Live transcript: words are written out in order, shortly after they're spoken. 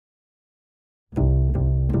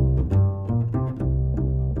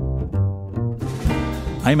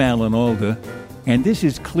I'm Alan Alda, and this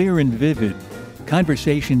is Clear and Vivid,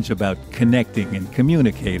 conversations about connecting and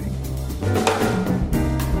communicating.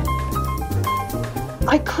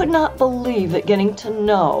 I could not believe that getting to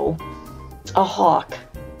know a hawk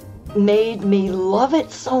made me love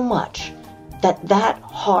it so much that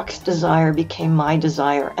hawk's desire became my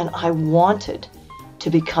desire, and I wanted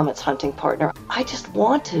to become its hunting partner. I just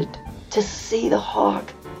wanted to see the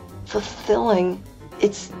hawk fulfilling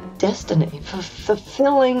its destiny,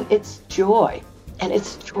 fulfilling its joy, and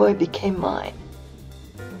its joy became mine.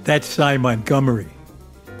 That's Sy Montgomery.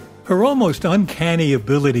 Her almost uncanny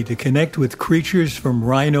ability to connect with creatures from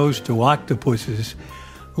rhinos to octopuses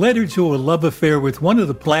led her to a love affair with one of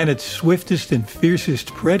the planet's swiftest and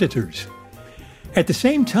fiercest predators. At the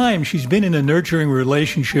same time, she's been in a nurturing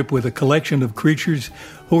relationship with a collection of creatures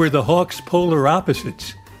who are the hawk's polar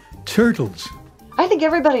opposites, turtles. I think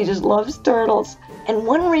everybody just loves turtles. And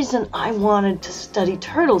one reason I wanted to study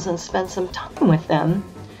turtles and spend some time with them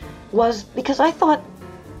was because I thought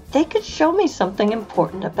they could show me something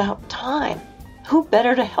important about time. Who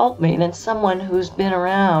better to help me than someone who's been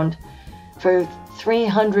around for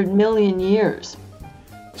 300 million years?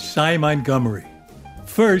 Sy Montgomery.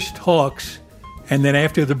 First, hawks, and then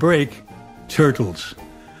after the break, turtles.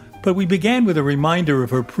 But we began with a reminder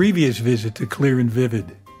of her previous visit to Clear and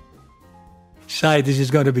Vivid. Sy, this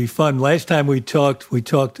is going to be fun. Last time we talked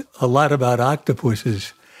a lot about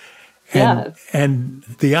octopuses. And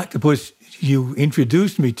the octopus you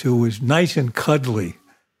introduced me to was nice and cuddly.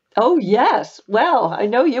 Oh, yes. Well, I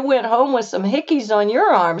know you went home with some hickeys on your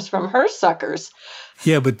arms from her suckers.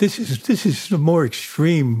 Yeah, but this is a more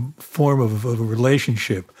extreme form of a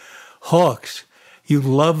relationship. Hawks. You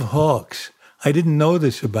love hawks. I didn't know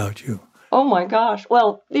this about you. Oh, my gosh.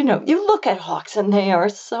 Well, you look at hawks and they are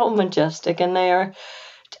so majestic and they are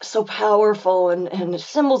so powerful and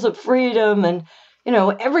symbols of freedom. And,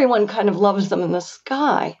 everyone kind of loves them in the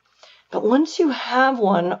sky. But once you have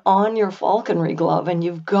one on your falconry glove and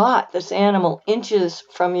you've got this animal inches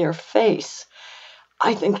from your face,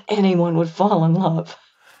 I think anyone would fall in love.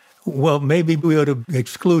 Well, maybe we ought to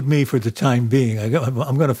exclude me for the time being. I'm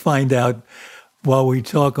going to find out while we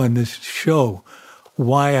talk on this show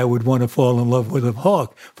why I would want to fall in love with a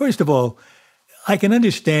hawk. First of all, I can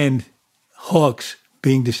understand hawks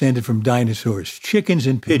being descended from dinosaurs. Chickens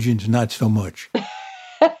and pigeons, not so much.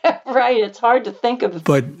 Right, it's hard to think of.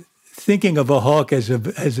 But thinking of a hawk as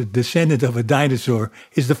a descendant of a dinosaur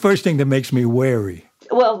is the first thing that makes me wary.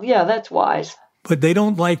 Well, yeah, that's wise. But they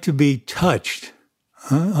don't like to be touched,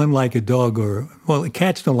 unlike a dog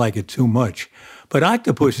cats don't like it too much. But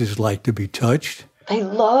octopuses like to be touched. They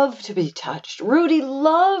love to be touched. Rudy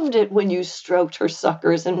loved it when you stroked her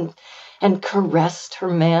suckers and caressed her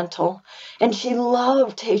mantle. And she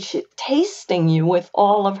loved tasting you with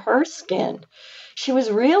all of her skin. She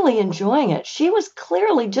was really enjoying it. She was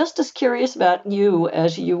clearly just as curious about you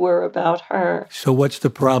as you were about her. So what's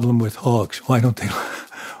the problem with hawks? Why don't they?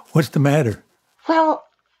 What's the matter? Well,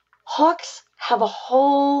 hawks have a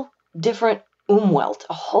whole different Umwelt,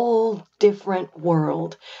 a whole different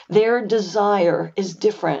world. Their desire is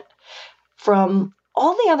different from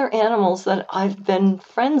all the other animals that I've been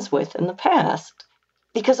friends with in the past.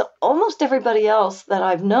 Because almost everybody else that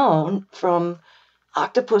I've known, from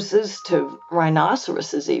octopuses to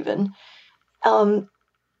rhinoceroses even,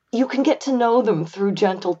 you can get to know them through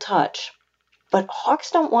gentle touch. But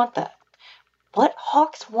hawks don't want that. What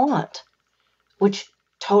hawks want, which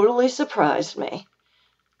totally surprised me,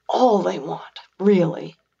 all they want,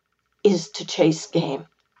 really, is to chase game,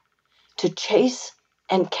 to chase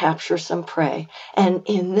and capture some prey. And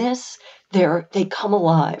in this, they come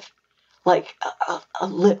alive like a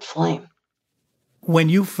lit flame. When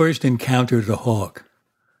you first encountered a hawk,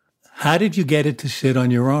 how did you get it to sit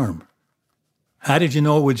on your arm? How did you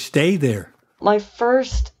know it would stay there? My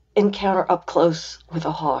first encounter up close with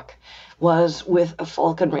a hawk was with a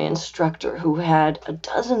falconry instructor who had a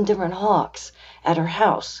dozen different hawks at her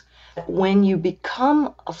house. When you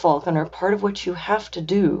become a falconer, part of what you have to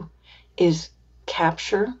do is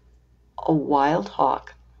capture a wild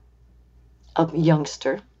hawk, a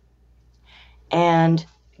youngster, and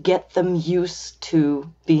get them used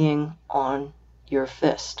to being on your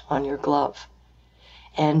fist, on your glove,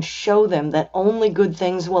 and show them that only good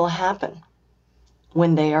things will happen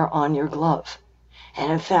when they are on your glove.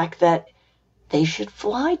 And in fact, that they should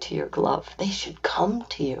fly to your glove. They should come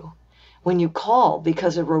to you when you call,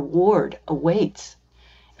 because a reward awaits.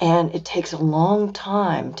 And it takes a long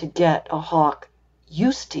time to get a hawk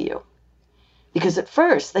used to you. Because at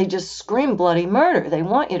first, they just scream bloody murder. They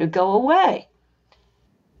want you to go away.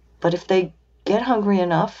 But if they get hungry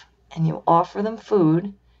enough and you offer them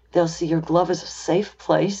food they'll see your glove as a safe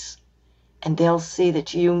place, and they'll see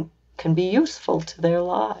that you can be useful to their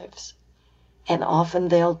lives. And often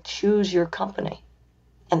they'll choose your company.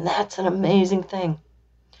 And that's an amazing thing.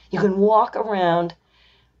 You can walk around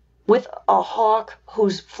with a hawk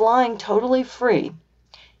who's flying totally free,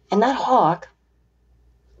 and that hawk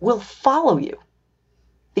will follow you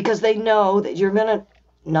because they know that you're going to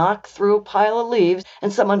knock through a pile of leaves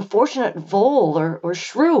and some unfortunate vole or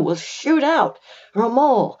shrew will shoot out, or a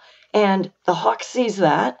mole. And the hawk sees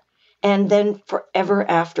that, and then forever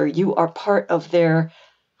after, you are part of their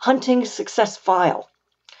hunting success file.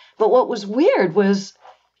 But what was weird was,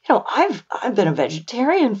 I've been a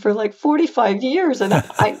vegetarian for like 45 years, and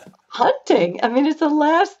hunting, I mean, it's the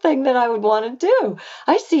last thing that I would want to do.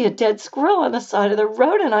 I see a dead squirrel on the side of the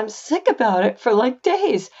road, and I'm sick about it for like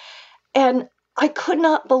days. And I could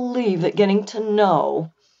not believe that getting to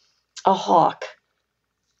know a hawk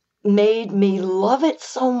made me love it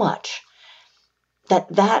so much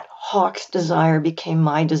that hawk's desire became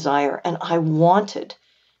my desire, and I wanted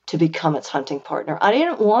to become its hunting partner. I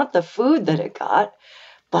didn't want the food that it got,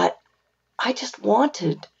 but I just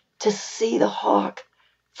wanted to see the hawk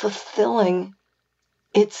fulfilling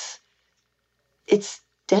its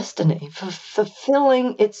destiny,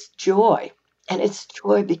 fulfilling its joy, and its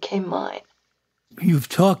joy became mine. You've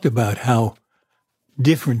talked about how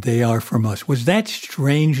different they are from us. Was that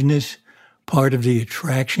strangeness part of the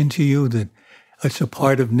attraction to you, that it's a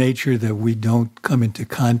part of nature that we don't come into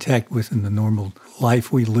contact with in the normal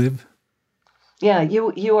life we live? Yeah,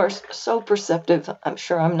 you are so perceptive. I'm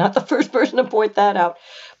sure I'm not the first person to point that out.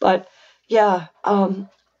 But yeah,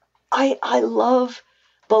 I love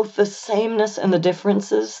both the sameness and the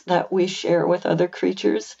differences that we share with other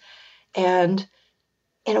creatures. And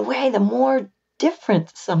in a way, the more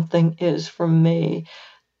different something is from me,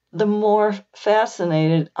 the more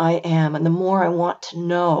fascinated I am, and the more I want to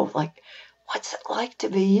know, like, what's it like to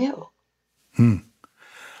be you?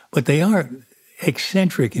 But they are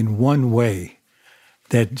eccentric in one way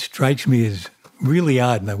that strikes me as really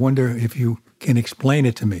odd, and I wonder if you can explain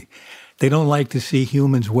it to me. They don't like to see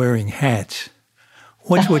humans wearing hats.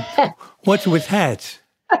 What's with hats?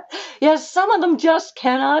 Yes, some of them just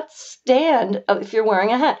cannot stand if you're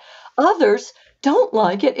wearing a hat. Others don't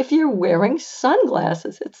like it if you're wearing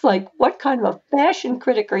sunglasses. It's like, what kind of a fashion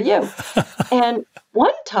critic are you? And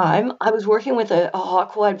one time I was working with a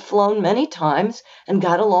hawk who I'd flown many times and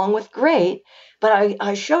got along with great, but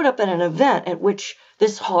I showed up at an event at which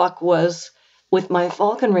this hawk was with my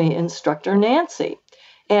falconry instructor, Nancy.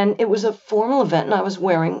 And it was a formal event, and I was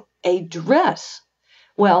wearing a dress.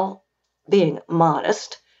 Well, being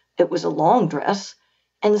modest, it was a long dress.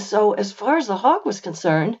 And so as far as the hawk was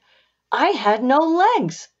concerned, I had no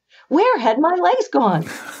legs. Where had my legs gone?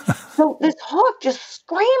 So this hawk just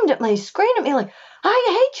screamed at me like,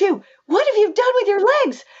 I hate you. What have you done with your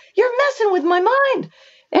legs? You're messing with my mind.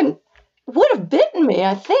 And would have bitten me,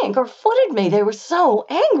 I think, or footed me. They were so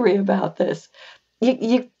angry about this.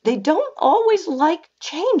 They don't always like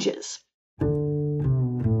changes.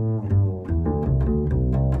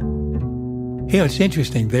 It's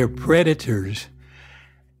interesting. They're predators.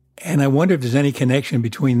 And I wonder if there's any connection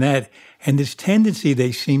between that and this tendency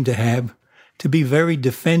they seem to have to be very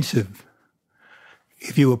defensive.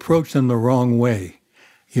 If you approach them the wrong way,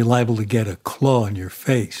 you're liable to get a claw in your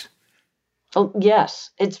face. Oh,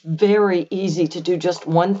 yes. It's very easy to do just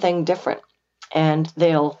one thing different, and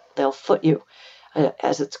they'll foot you,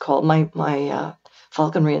 as it's called. My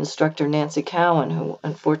falconry instructor, Nancy Cowan, who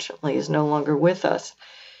unfortunately is no longer with us,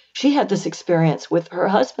 she had this experience with her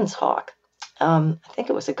husband's hawk. I think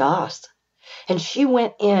it was a goss. And she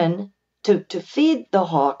went in to feed the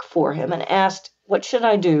hawk for him and asked, what should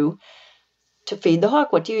I do to feed the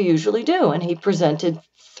hawk? What do you usually do? And he presented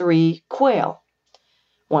 3 quail.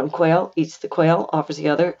 One quail eats the quail, offers the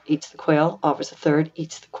other, eats the quail, offers a third,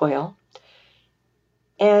 eats the quail.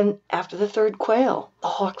 And after the 3rd quail, the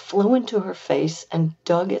hawk flew into her face and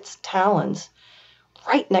dug its talons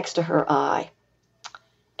right next to her eye.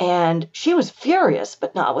 And she was furious,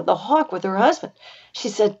 but not with the hawk, with her husband. She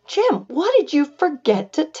said, Jim, what did you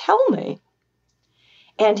forget to tell me?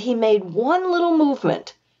 And he made one little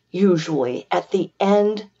movement, usually at the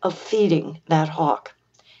end of feeding that hawk,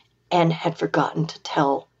 and had forgotten to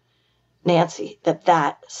tell Nancy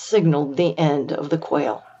that signaled the end of the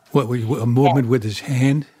quail. What, a movement with his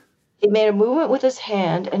hand? He made a movement with his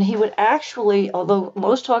hand, and he would actually, although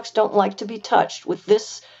most hawks don't like to be touched, with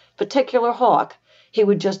this particular hawk, he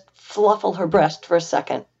would just fluffle her breast for a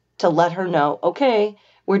second to let her know, okay,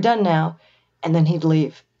 we're done now, and then he'd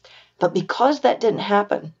leave. But because that didn't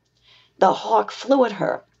happen, the hawk flew at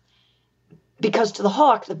her, Because to the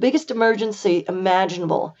hawk, the biggest emergency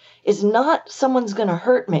imaginable is not someone's going to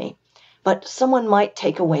hurt me, but someone might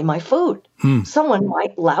take away my food. Someone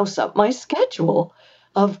might louse up my schedule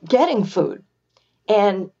of getting food.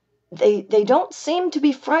 And they don't seem to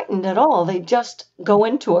be frightened at all. They just go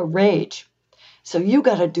into a rage. So you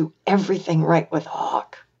got to do everything right with a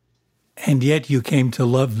hawk. And yet you came to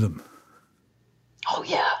love them. Oh,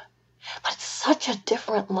 yeah. But it's such a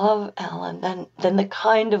different love, Alan, than the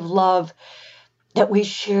kind of love that we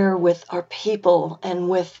share with our people and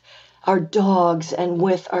with our dogs and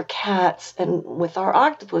with our cats and with our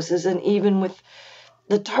octopuses and even with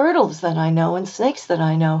the turtles that I know and snakes that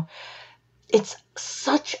I know. It's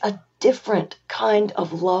such a different kind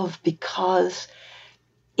of love because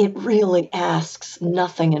it really asks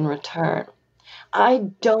nothing in return.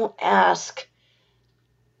 I don't ask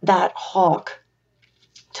that hawk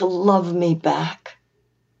to love me back.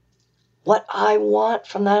 What I want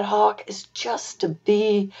from that hawk is just to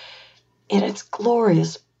be in its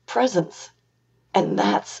glorious presence, and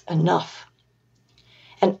that's enough.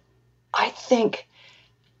 And I think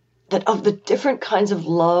that of the different kinds of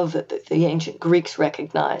love that the ancient Greeks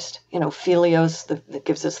recognized, philios, that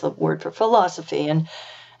gives us the word for philosophy, and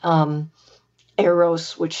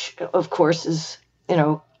eros, which of course is,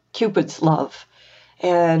 Cupid's love.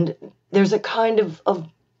 And there's a kind of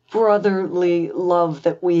brotherly love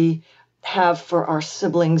that we have for our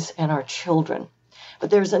siblings and our children. But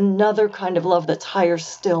there's another kind of love that's higher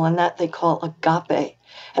still, and that they call agape.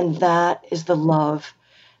 And that is the love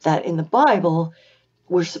that in the Bible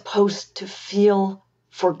we're supposed to feel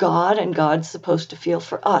for God, and God's supposed to feel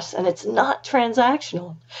for us. And it's not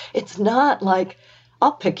transactional. It's not like,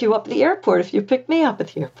 I'll pick you up at the airport if you pick me up at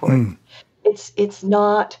the airport. It's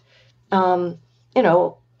not, I'll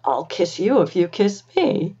kiss you if you kiss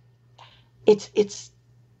me. It's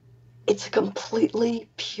a completely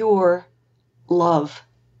pure love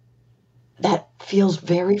that feels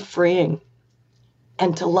very freeing.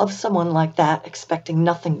 And to love someone like that, expecting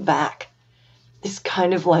nothing back, is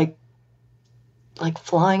kind of like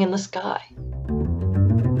flying in the sky.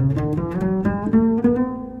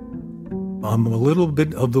 I'm a little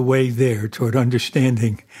bit of the way there toward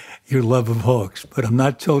understanding your love of hawks, but I'm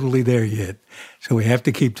not totally there yet. So we have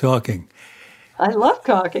to keep talking. I love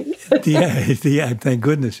talking. Yeah, thank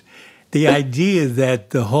goodness. The idea that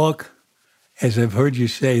the hawk, as I've heard you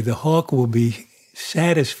say, the hawk will be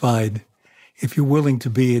satisfied if you're willing to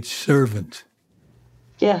be its servant.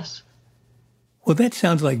 Yes. Well, that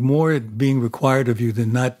sounds like more being required of you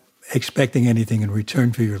than not expecting anything in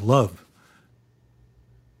return for your love.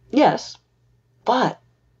 Yes, but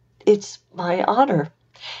it's my honor.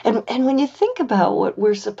 And when you think about what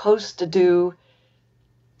we're supposed to do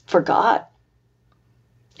for God,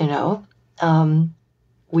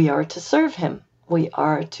 we are to serve him. We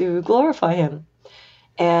are to glorify him.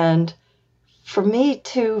 And for me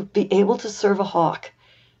to be able to serve a hawk,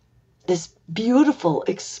 this beautiful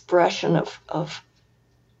expression of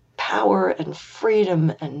power and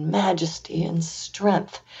freedom and majesty and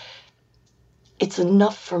strength, it's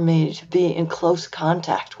enough for me to be in close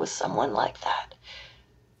contact with someone like that.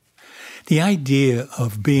 The idea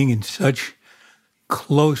of being in such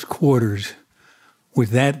close quarters with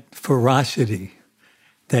that ferocity,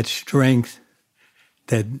 that strength,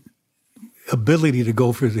 that ability to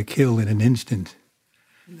go for the kill in an instant,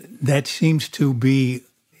 that seems to be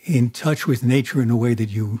in touch with nature in a way that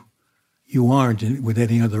you aren't with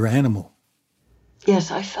any other animal. Yes,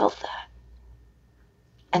 I felt that.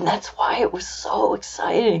 And that's why it was so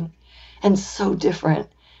exciting and so different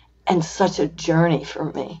and such a journey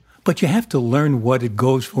for me. But you have to learn what it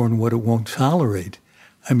goes for and what it won't tolerate.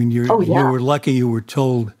 I mean, you were lucky you were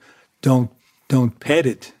told, don't pet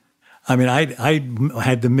it. I mean, I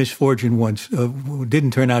had the misfortune once,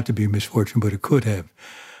 didn't turn out to be a misfortune, but it could have.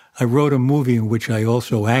 I wrote a movie in which I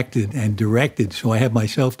also acted and directed, so I have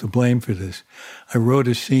myself to blame for this. I wrote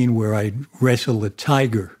a scene where I wrestled a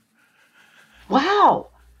tiger. Wow.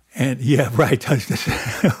 And yeah, right. I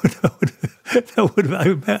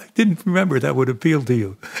didn't remember that would appeal to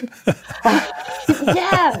you.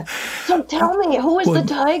 Yeah. So tell me, who was the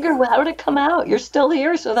tiger? How did it come out? You're still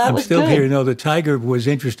here, so that was good. I'm still here. No, the tiger was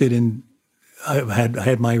interested in, I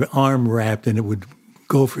had my arm wrapped and it would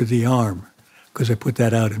go for the arm because I put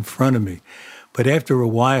that out in front of me. But after a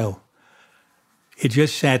while, it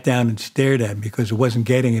just sat down and stared at me because it wasn't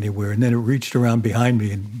getting anywhere. And then it reached around behind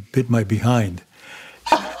me and bit my behind.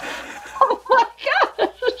 Oh my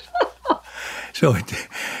gosh. So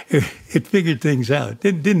it figured things out.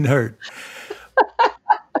 It didn't hurt.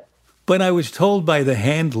 But I was told by the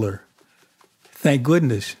handler, thank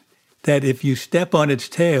goodness, that if you step on its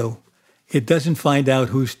tail, It doesn't find out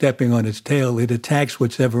who's stepping on its tail. It attacks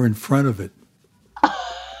what's ever in front of it.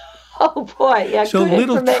 Oh, boy. Yeah, So good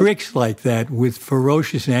little information. tricks like that with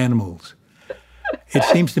ferocious animals, it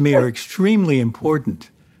seems to me, are extremely important.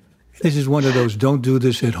 This is one of those don't do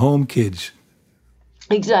this at home kids.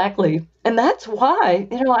 Exactly. And that's why,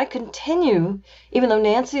 I continue, even though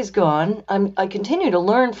Nancy's gone, I continue to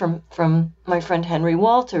learn from my friend Henry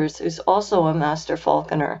Walters, who's also a master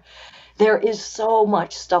falconer. There is so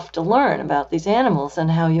much stuff to learn about these animals and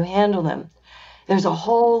how you handle them. There's a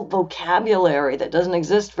whole vocabulary that doesn't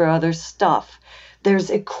exist for other stuff. There's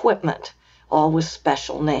equipment, all with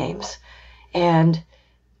special names. And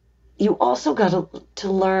you also got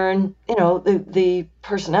to learn, the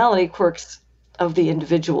personality quirks of the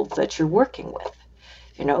individual that you're working with.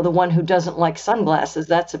 The one who doesn't like sunglasses,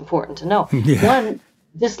 that's important to know. Yeah. One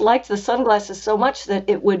disliked the sunglasses so much that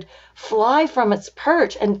it would fly from its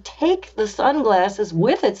perch and take the sunglasses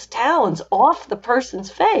with its talons off the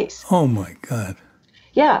person's face. Oh, my God.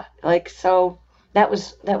 Yeah, so that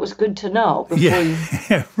was good to know before you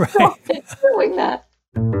Yeah, right. started doing that.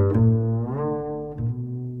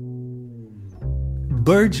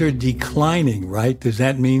 Birds are declining, right? Does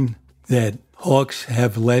that mean that hawks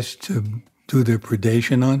have less to do their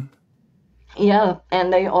predation on? Yeah,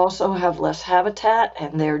 and they also have less habitat,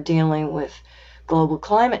 and they're dealing with global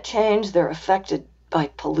climate change. They're affected by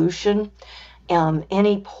pollution.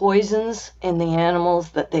 Any poisons in the animals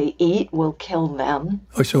that they eat will kill them.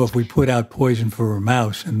 So if we put out poison for a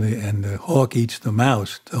mouse and the hawk eats the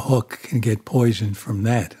mouse, the hawk can get poisoned from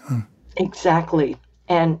that. Huh? Exactly.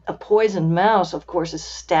 And a poisoned mouse, of course, is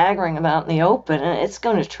staggering about in the open, and it's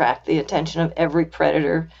going to attract the attention of every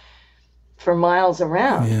predator for miles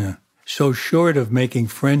around. Yeah. So short of making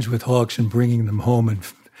friends with hawks and bringing them home and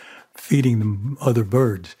feeding them other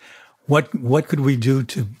birds, what could we do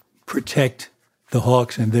to protect the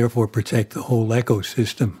hawks and therefore protect the whole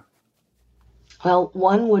ecosystem? Well,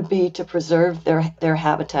 one would be to preserve their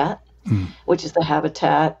habitat, which is the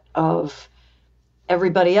habitat of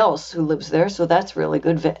everybody else who lives there. So that's really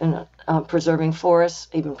good. Preserving forests,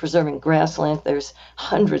 even preserving grassland. There's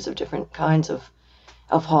hundreds of different kinds of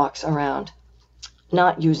hawks around.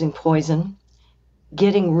 Not using poison.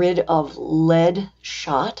 Getting rid of lead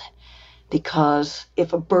shot, because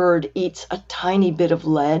if a bird eats a tiny bit of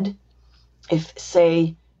lead, if,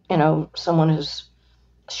 say, someone has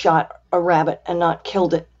shot a rabbit and not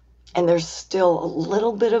killed it, and there's still a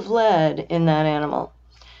little bit of lead in that animal,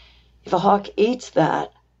 if a hawk eats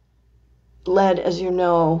that, lead, as you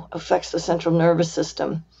know, affects the central nervous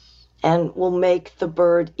system and will make the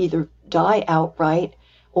bird either die outright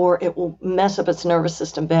or it will mess up its nervous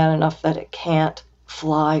system bad enough that it can't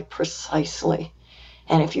fly precisely.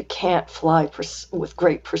 And if you can't fly with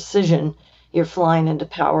great precision, you're flying into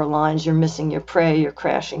power lines, you're missing your prey, you're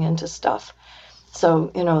crashing into stuff. So,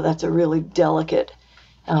 that's a really delicate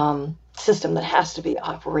system that has to be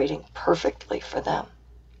operating perfectly for them.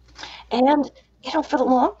 And, for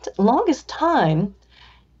the longest time,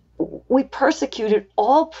 we persecuted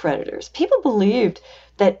all predators. People believed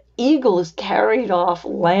that eagles carried off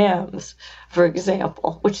lambs, for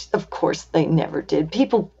example, which, of course, they never did.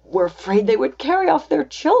 People were afraid they would carry off their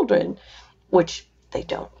children, which they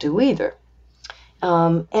don't do either.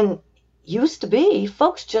 And used to be,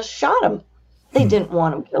 folks just shot them. They didn't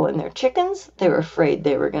want them killing their chickens. They were afraid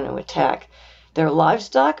they were going to attack their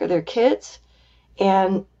livestock or their kids.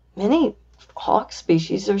 And many hawk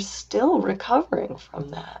species are still recovering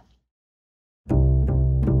from that.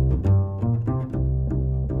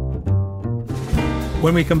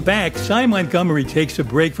 When we come back, Cy Montgomery takes a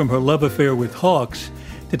break from her love affair with hawks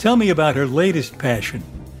to tell me about her latest passion,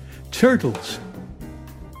 turtles.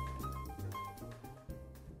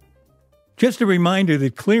 Just a reminder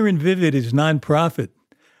that Clear and Vivid is nonprofit,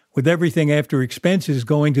 with everything after expenses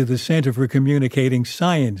going to the Center for Communicating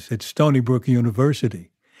Science at Stony Brook University.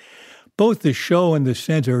 Both the show and the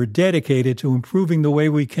center are dedicated to improving the way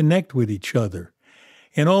we connect with each other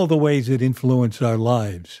in all the ways that influence our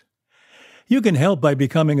lives. You can help by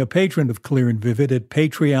becoming a patron of Clear and Vivid at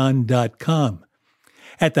patreon.com.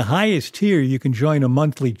 At the highest tier, you can join a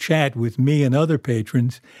monthly chat with me and other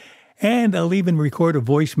patrons, and I'll even record a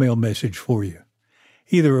voicemail message for you.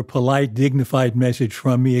 Either a polite, dignified message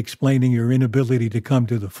from me explaining your inability to come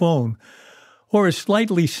to the phone, or a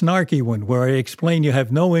slightly snarky one where I explain you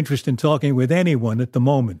have no interest in talking with anyone at the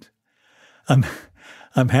moment. I'm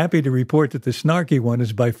happy to report that the snarky one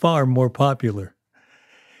is by far more popular.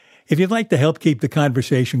 If you'd like to help keep the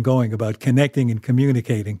conversation going about connecting and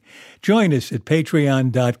communicating, join us at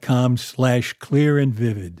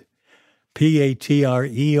patreon.com/clearandvivid.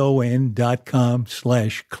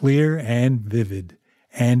 patreon.com/clearandvivid.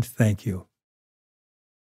 and thank you.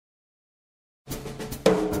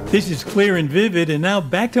 This is Clear and Vivid, and now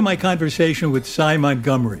back to my conversation with Sy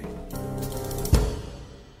Montgomery.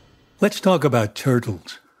 Let's talk about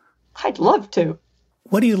turtles. I'd love to.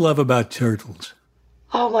 What do you love about turtles?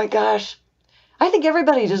 Oh my gosh. I think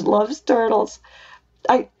everybody just loves turtles.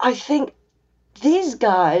 I think these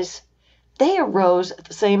guys, they arose at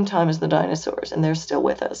the same time as the dinosaurs, and they're still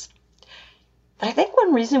with us. But I think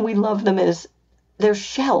one reason we love them is their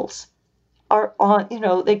shells are on,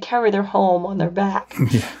 they carry their home on their back,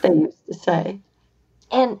 they used to say.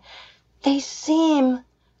 And they seem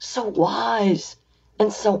so wise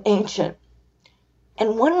and so ancient.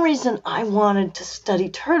 And one reason I wanted to study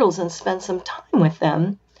turtles and spend some time with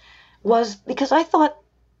them was because I thought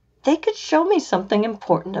they could show me something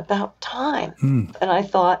important about time. And I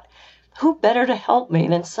thought, who better to help me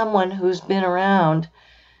than someone who's been around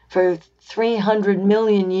for 300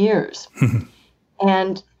 million years?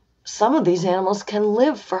 And some of these animals can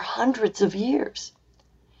live for hundreds of years.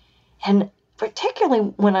 And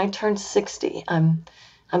particularly when I turned 60, I'm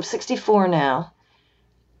 64 now,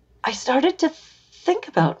 I started to think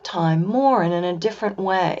about time more and in a different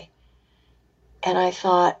way. And I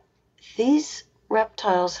thought, these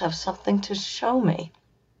reptiles have something to show me.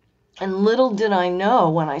 And little did I know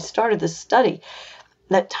when I started this study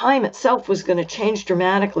that time itself was going to change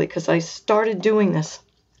dramatically, because I started doing this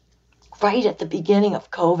right at the beginning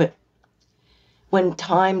of COVID, when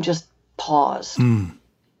time just paused.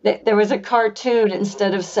 There was a cartoon,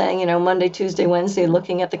 instead of saying, Monday, Tuesday, Wednesday,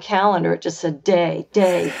 looking at the calendar, it just said day,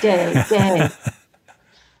 day, day, day.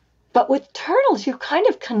 But with turtles, you kind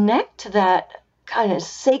of connect to that kind of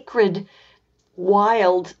sacred,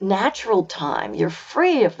 wild, natural time. You're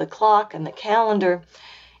free of the clock and the calendar.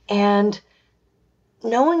 And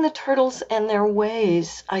knowing the turtles and their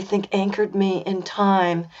ways, I think, anchored me in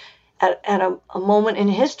time at a moment in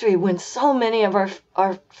history when so many of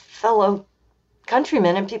our fellow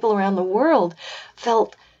countrymen and people around the world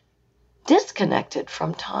felt disconnected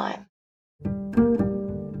from time.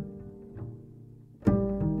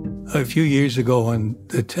 A few years ago on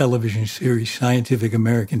the television series Scientific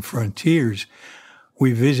American Frontiers,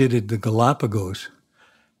 we visited the Galapagos,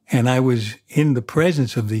 and I was in the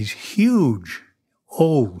presence of these huge,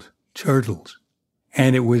 old turtles.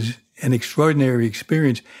 And it was an extraordinary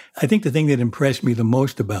experience. I think the thing that impressed me the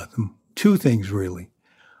most about them, two things really.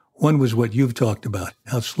 One was what you've talked about,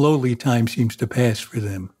 how slowly time seems to pass for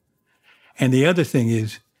them. And the other thing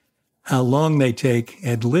is how long they take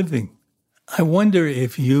at living. I wonder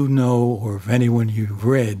if you know, or if anyone you've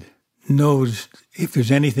read knows, if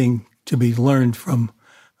there's anything to be learned from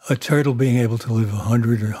a turtle being able to live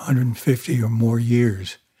 100 or 150 or more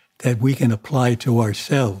years that we can apply to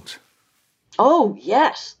ourselves. Oh,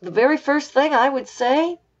 yes. The very first thing I would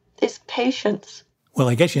say is patience. Well,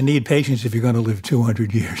 I guess you need patience if you're going to live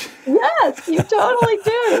 200 years. Yes, you totally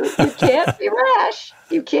do. You can't be rash.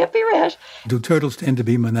 You can't be rash. Do turtles tend to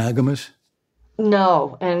be monogamous?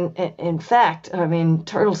 No. And in fact,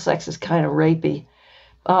 turtle sex is kind of rapey.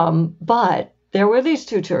 But there were these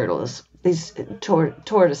two turtles, these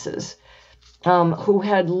tortoises, who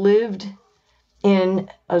had lived in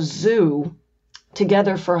a zoo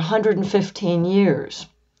together for 115 years,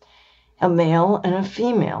 a male and a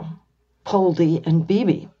female, Poldy and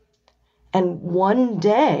Bibi. And one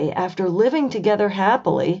day, after living together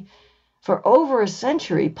happily for over a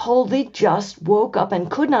century, Poldy just woke up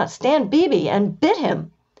and could not stand Bibi and bit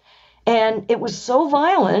him. And it was so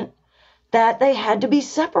violent that they had to be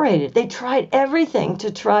separated. They tried everything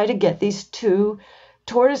to try to get these two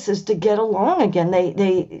tortoises to get along again.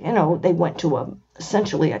 They went to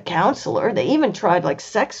essentially a counselor. They even tried like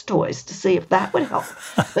sex toys to see if that would help,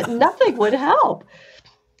 but nothing would help.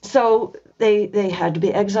 So they had to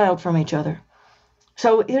be exiled from each other.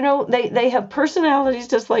 So, they have personalities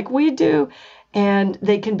just like we do, and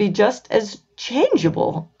they can be just as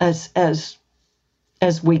changeable as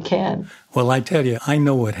we can. Well, I tell you, I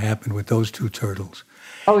know what happened with those two turtles.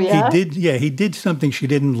 Oh, yeah? He did something she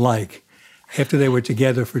didn't like after they were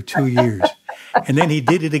together for 2 years. And then he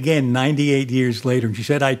did it again 98 years later. And she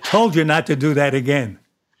said, I told you not to do that again.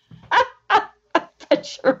 I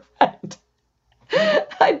bet you're right.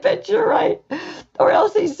 I bet you're right. Or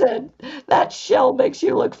else he said, that shell makes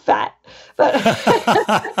you look fat. But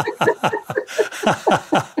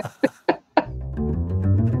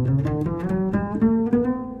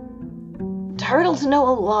turtles know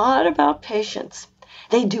a lot about patience.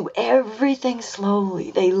 They do everything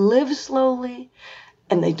slowly. They live slowly,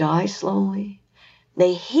 and they die slowly.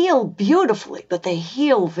 They heal beautifully, but they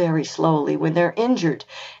heal very slowly when they're injured.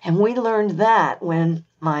 And we learned that when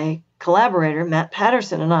my collaborator, Matt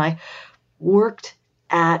Patterson, and I worked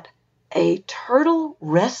at a turtle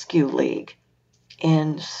rescue league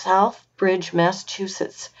in Southbridge,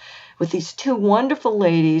 Massachusetts, with these two wonderful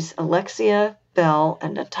ladies, Alexia Bell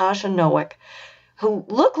and Natasha Nowick, who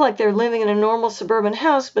look like they're living in a normal suburban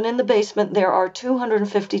house, but in the basement there are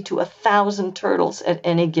 250 to 1,000 turtles at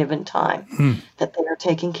any given time that they are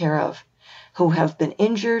taking care of, who have been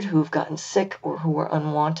injured, who have gotten sick, or who are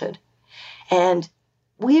unwanted. And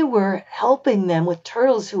we were helping them with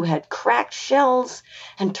turtles who had cracked shells,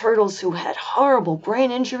 and turtles who had horrible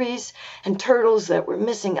brain injuries, and turtles that were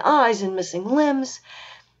missing eyes and missing limbs.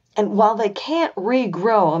 And while they can't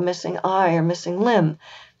regrow a missing eye or missing limb,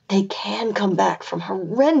 they can come back from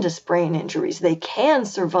horrendous brain injuries. They can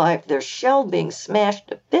survive their shell being smashed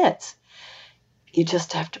to bits. You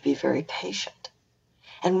just have to be very patient.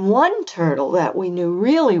 And one turtle that we knew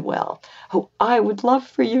really well, who I would love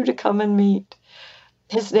for you to come and meet,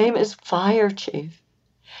 his name is Fire Chief.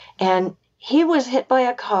 And he was hit by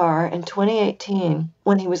a car in 2018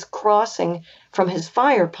 when he was crossing from his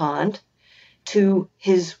fire pond to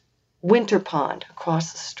his winter pond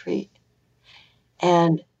across the street.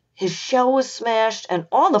 And his shell was smashed, and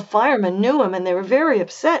all the firemen knew him, and they were very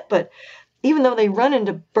upset. But even though they run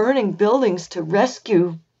into burning buildings to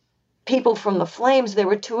rescue people from the flames, they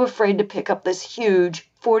were too afraid to pick up this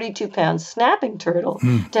huge 42-pound snapping turtle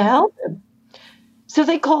to help him. So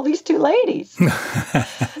they call these two ladies.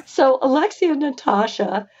 So Alexia and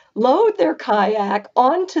Natasha load their kayak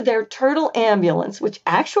onto their turtle ambulance, which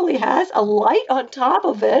actually has a light on top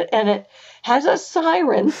of it, and it has a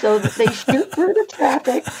siren so that they shoot through the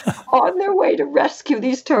traffic on their way to rescue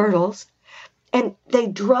these turtles. And they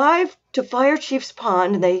drive to Fire Chief's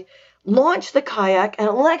pond, and they launch the kayak, and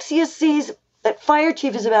Alexia sees that Fire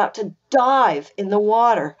Chief is about to dive in the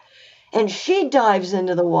water. And she dives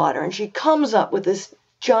into the water, and she comes up with this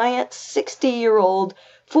giant 60-year-old,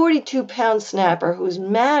 42-pound snapper who's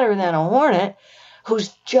madder than a hornet, who's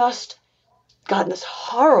just gotten this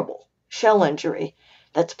horrible shell injury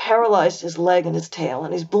that's paralyzed his leg and his tail,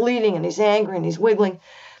 and he's bleeding, and he's angry, and he's wiggling.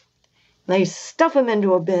 They stuff him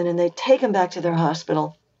into a bin, and they take him back to their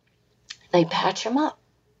hospital. They patch him up.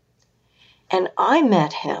 And I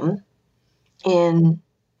met him in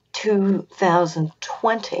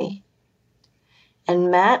 2020,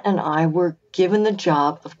 and Matt and I were given the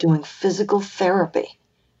job of doing physical therapy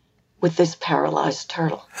with this paralyzed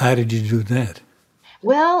turtle. How did you do that?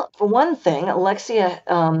 Well, for one thing, Alexia,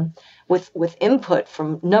 with input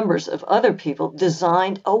from numbers of other people,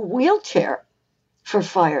 designed a wheelchair for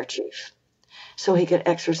Fire Chief so he could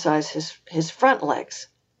exercise his front legs.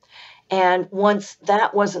 And once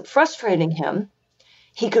that wasn't frustrating him,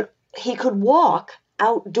 he could walk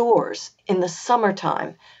outdoors in the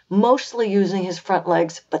summertime, mostly using his front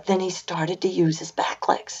legs, but then he started to use his back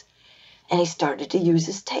legs, and he started to use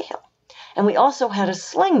his tail. And we also had a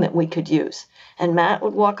sling that we could use, and Matt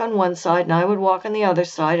would walk on one side, and I would walk on the other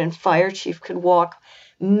side, and Fire Chief could walk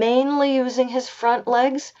mainly using his front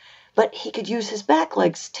legs, but he could use his back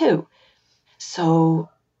legs too. So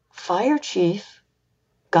Fire Chief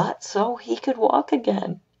got so he could walk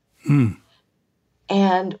again.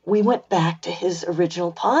 And we went back to his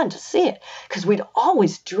original pond to see it, because we'd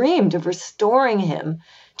always dreamed of restoring him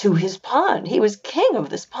to his pond. He was king of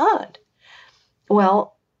this pond.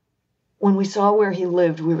 Well, when we saw where he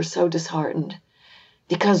lived, we were so disheartened,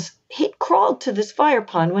 because he'd crawled to this fire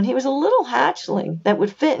pond when he was a little hatchling that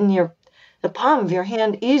would fit in the palm of your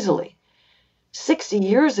hand easily. 60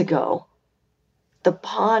 years ago, the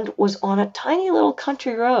pond was on a tiny little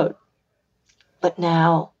country road, but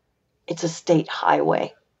now it's a state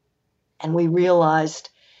highway. And we realized,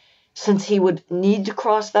 since he would need to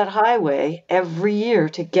cross that highway every year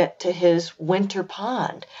to get to his winter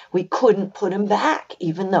pond, we couldn't put him back,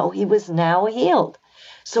 even though he was now healed.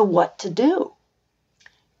 So what to do?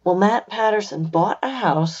 Well, Matt Patterson bought a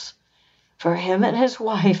house for him and his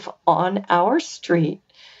wife on our street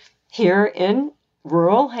here in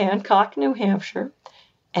rural Hancock, New Hampshire,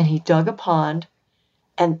 and he dug a pond,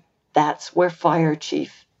 and that's where Fire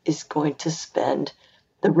Chief is going to spend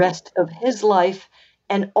the rest of his life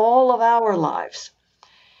and all of our lives.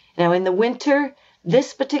 Now, in the winter,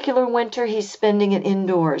 this particular winter, he's spending it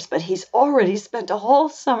indoors, but he's already spent a whole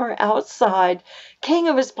summer outside, king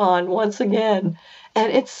of his pond once again.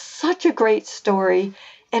 And it's such a great story,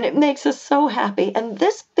 and it makes us so happy. And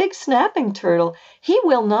this big snapping turtle, he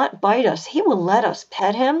will not bite us. He will let us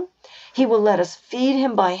pet him. He will let us feed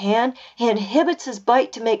him by hand. He inhibits his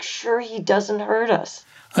bite to make sure he doesn't hurt us.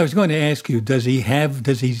 I was going to ask you, does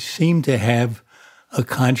he seem to have a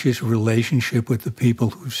conscious relationship with the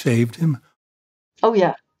people who saved him? Oh,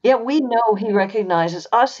 yeah. Yeah, we know he recognizes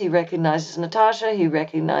us. He recognizes Natasha. He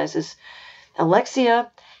recognizes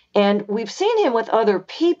Alexia, and we've seen him with other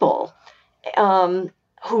people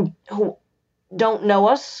who don't know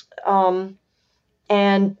us,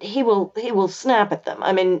 and he will snap at them.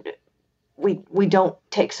 I mean, we don't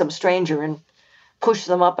take some stranger and push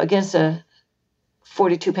them up against a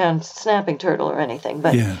 42-pound snapping turtle or anything,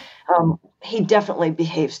 but Yeah. He definitely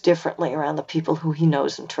behaves differently around the people who he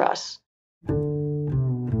knows and trusts.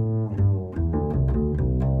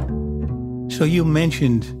 So you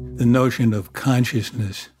mentioned the notion of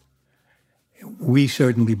consciousness. We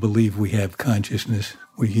certainly believe we have consciousness,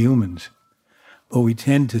 we're humans, but we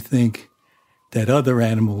tend to think that other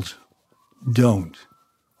animals don't,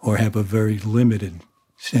 or have a very limited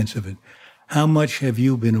sense of it. How much have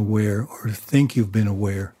you been aware, or think you've been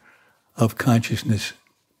aware, of consciousness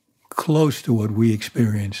close to what we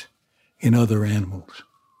experience in other animals?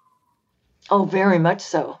 Oh, very much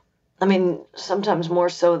so. I mean, sometimes more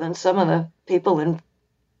so than some of the people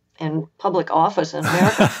in public office in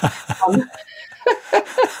America.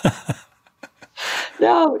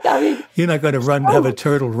 No, I mean, You're not going to have a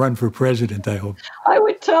turtle run for president, I hope. I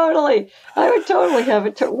would totally have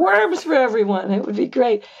it. Worms for everyone. It would be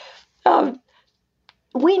great.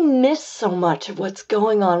 We miss so much of what's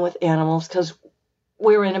going on with animals because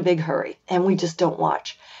we're in a big hurry and we just don't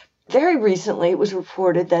watch. Very recently, it was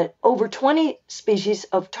reported that over 20 species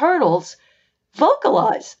of turtles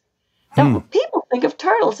vocalize. Now, people think of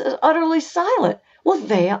turtles as utterly silent. Well,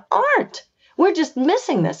 they aren't. We're just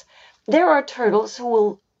missing this. There are turtles who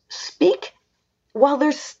will speak while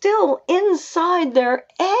they're still inside their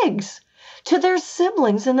eggs to their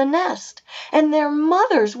siblings in the nest, and their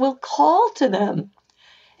mothers will call to them.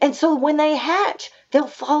 And so when they hatch, they'll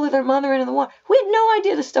follow their mother into the water. We had no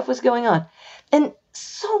idea this stuff was going on. And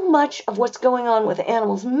so much of what's going on with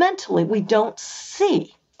animals mentally, we don't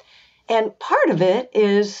see. And part of it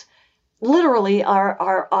is literally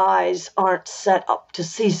our eyes aren't set up to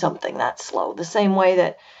see something that slow, the same way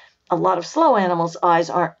that a lot of slow animals' eyes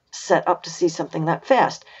aren't set up to see something that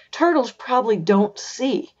fast. Turtles probably don't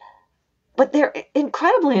see, but they're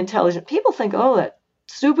incredibly intelligent. People think, oh, that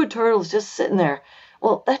stupid turtle's just sitting there.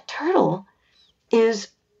 Well, that turtle is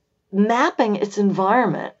mapping its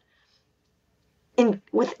environment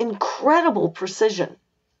with incredible precision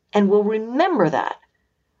and will remember that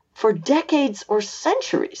for decades or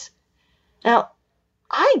centuries. Now,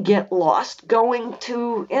 I get lost going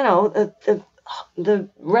to, the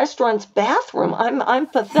restaurant's bathroom. I'm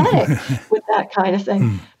pathetic with that kind of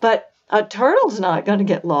thing. But a turtle's not going to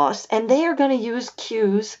get lost, and they are going to use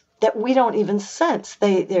cues that we don't even sense.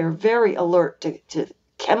 They're very alert to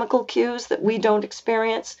chemical cues that we don't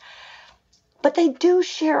experience. But they do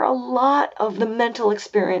share a lot of the mental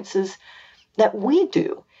experiences that we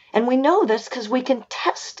do. And we know this because we can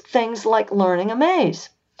test things like learning a maze.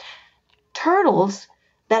 Turtles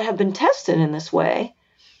that have been tested in this way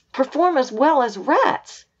perform as well as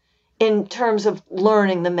rats in terms of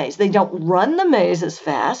learning the maze. They don't run the maze as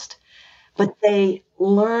fast, but they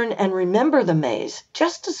learn and remember the maze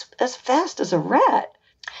just as fast as a rat.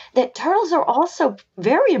 That turtles are also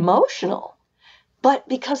very emotional, but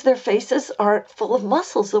because their faces aren't full of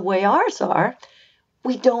muscles the way ours are,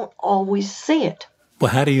 we don't always see it.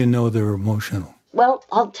 Well, how do you know they're emotional? Well,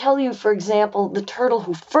 I'll tell you, for example, the turtle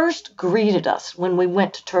who first greeted us when we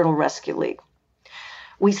went to Turtle Rescue League.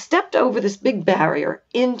 We stepped over this big barrier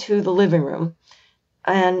into the living room,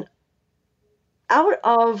 and out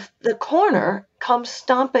of the corner comes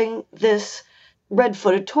stomping this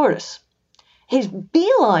red-footed tortoise. He's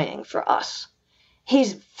beelining for us.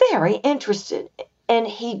 He's very interested, and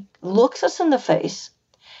he looks us in the face,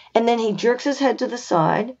 and then he jerks his head to the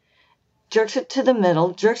side, jerks it to the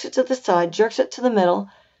middle, jerks it to the side, jerks it to the middle.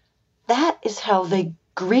 That is how they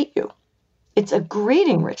greet you. It's a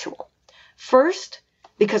greeting ritual. First,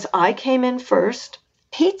 because I came in first,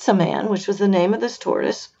 Pizza Man, which was the name of this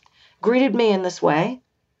tortoise, greeted me in this way.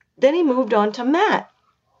 Then he moved on to Matt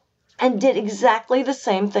and did exactly the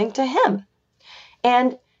same thing to him.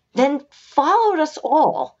 And then followed us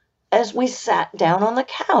all as we sat down on the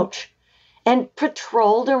couch and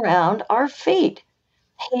patrolled around our feet.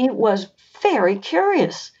 He was very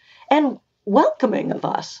curious and welcoming of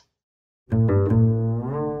us.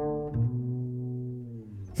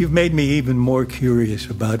 You've made me even more curious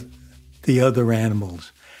about the other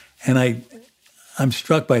animals. And I'm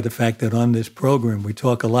struck by the fact that on this program, we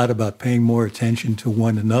talk a lot about paying more attention to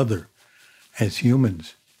one another as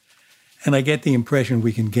humans. And I get the impression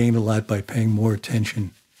we can gain a lot by paying more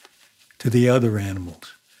attention to the other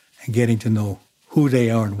animals and getting to know who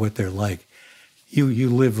they are and what they're like. You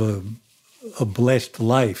live a blessed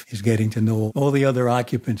life, is getting to know all the other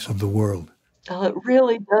occupants of the world. Oh, it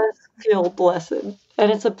really does feel blessed.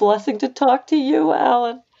 And it's a blessing to talk to you,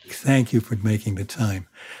 Alan. Thank you for making the time.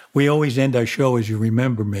 We always end our show, as you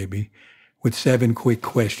remember maybe, with 7 quick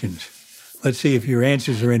questions. Let's see if your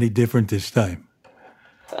answers are any different this time.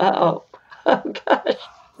 Uh-oh. Oh, gosh.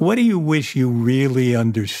 What do you wish you really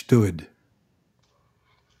understood?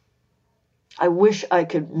 I wish I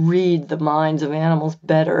could read the minds of animals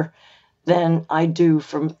better than I do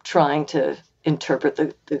from trying to interpret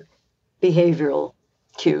the behavioral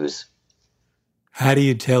cues. How do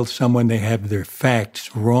you tell someone they have their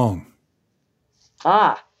facts wrong?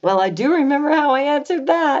 Well, I do remember how I answered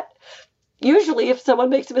that. Usually, if someone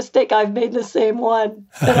makes a mistake, I've made the same one,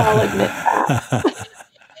 and I'll admit that.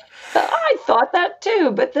 I thought that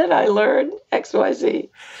too, but then I learned XYZ.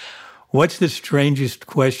 What's the strangest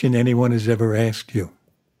question anyone has ever asked you?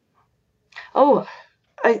 Oh,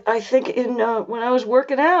 I think when I was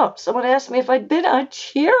working out, someone asked me if I'd been a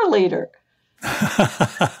cheerleader.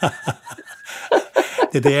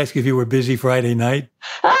 Did they ask if you were busy Friday night?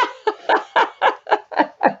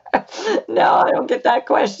 No, I don't get that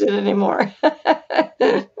question anymore.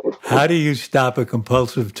 How do you stop a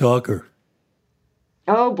compulsive talker?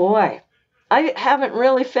 Oh, boy. I haven't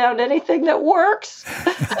really found anything that works.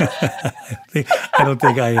 I don't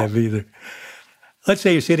think I have either. Let's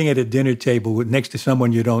say you're sitting at a dinner table next to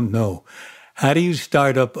someone you don't know. How do you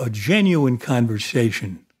start up a genuine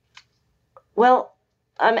conversation? Well,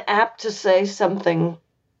 I'm apt to say something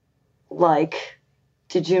like,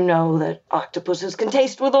 did you know that octopuses can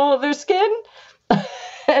taste with all of their skin?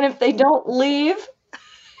 And if they don't leave,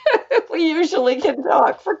 we usually can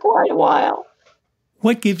talk for quite a while.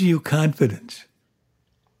 What gives you confidence?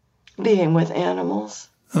 Being with animals.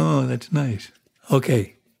 Oh, that's nice.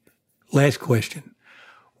 Okay, last question.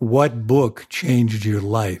 What book changed your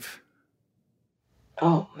life?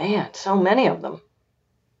 Oh, man, so many of them.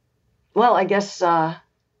 Well, I guess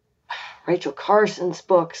Rachel Carson's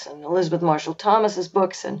books and Elizabeth Marshall Thomas's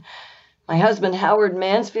books and my husband Howard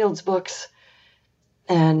Mansfield's books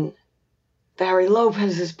and Barry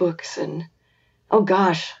Lopez's books and, oh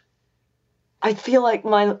gosh, I feel like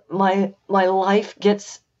my life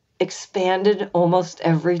gets expanded almost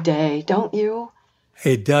every day, don't you?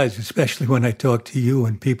 It does, especially when I talk to you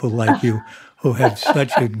and people like you who have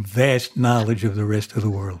such a vast knowledge of the rest of the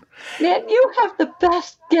world. Man, you have the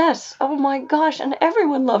best guests. Oh my gosh, and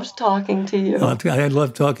everyone loves talking to you. I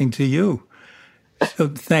love talking to you. So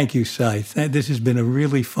thank you, Cy. This has been a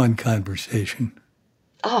really fun conversation.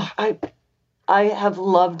 Oh, I have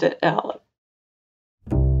loved it, Alan.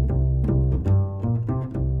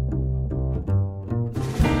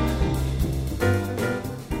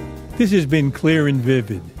 This has been Clear and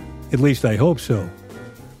Vivid. At least I hope so.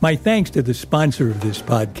 My thanks to the sponsor of this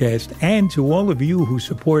podcast and to all of you who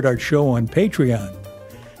support our show on Patreon.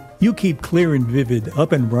 You keep Clear and Vivid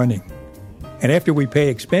up and running. And after we pay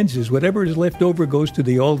expenses, whatever is left over goes to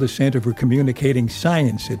the Alda Center for Communicating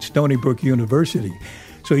Science at Stony Brook University.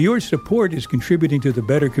 So your support is contributing to the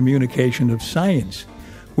better communication of science.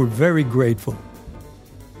 We're very grateful.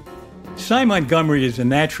 Cy Montgomery is a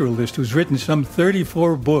naturalist who's written some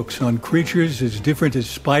 34 books on creatures as different as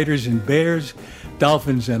spiders and bears,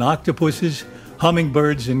 dolphins and octopuses,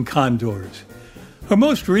 hummingbirds and condors. Her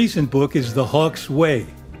most recent book is The Hawk's Way,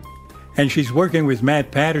 and she's working with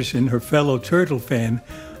Matt Patterson, her fellow turtle fan,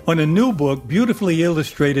 on a new book beautifully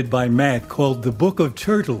illustrated by Matt called The Book of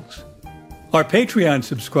Turtles. Our Patreon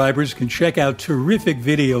subscribers can check out terrific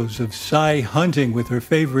videos of Cy hunting with her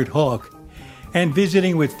favorite hawk and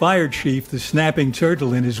visiting with Fire Chief, the snapping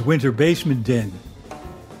turtle, in his winter basement den.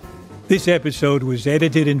 This episode was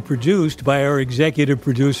edited and produced by our executive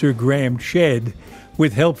producer, Graham Chedd,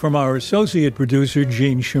 with help from our associate producer,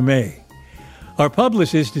 Jean Chimay. Our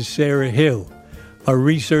publicist is Sarah Hill. Our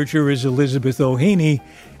researcher is Elizabeth O'Heaney,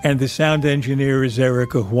 and the sound engineer is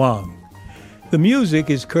Erica Huang. The music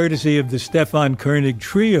is courtesy of the Stefan Koenig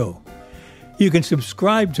Trio. You can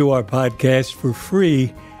subscribe to our podcast for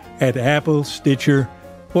free at Apple, Stitcher,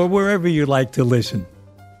 or wherever you like to listen.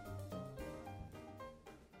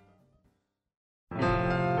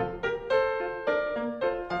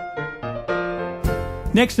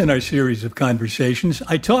 Next in our series of conversations,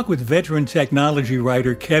 I talk with veteran technology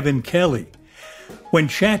writer Kevin Kelly. When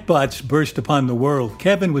chatbots burst upon the world,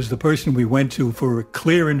 Kevin was the person we went to for a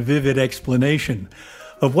clear and vivid explanation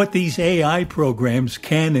of what these AI programs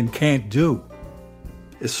can and can't do.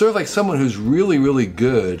 It's sort of like someone who's really, really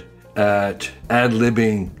good at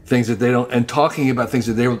ad-libbing things that they don't, and talking about things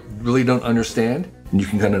that they really don't understand. And you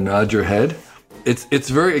can kind of nod your head. It's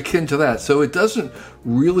very akin to that. So it doesn't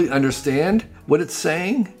really understand what it's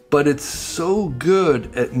saying, but it's so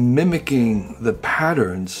good at mimicking the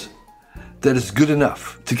patterns that is good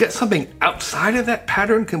enough. To get something outside of that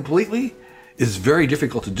pattern completely is very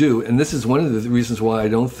difficult to do. And this is one of the reasons why I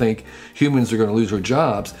don't think humans are going to lose their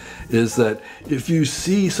jobs, is that if you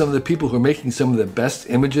see some of the people who are making some of the best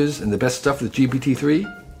images and the best stuff with GPT-3,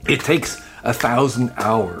 it takes 1,000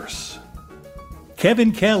 hours.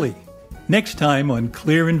 Kevin Kelly, next time on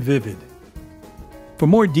Clear and Vivid. For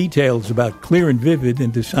more details about Clear and Vivid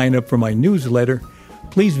and to sign up for my newsletter,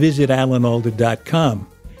 please visit alanalda.com.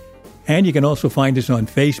 And you can also find us on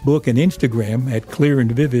Facebook and Instagram at Clear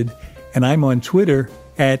and Vivid, and I'm on Twitter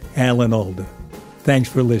at Alan Alda. Thanks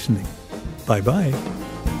for listening. Bye-bye.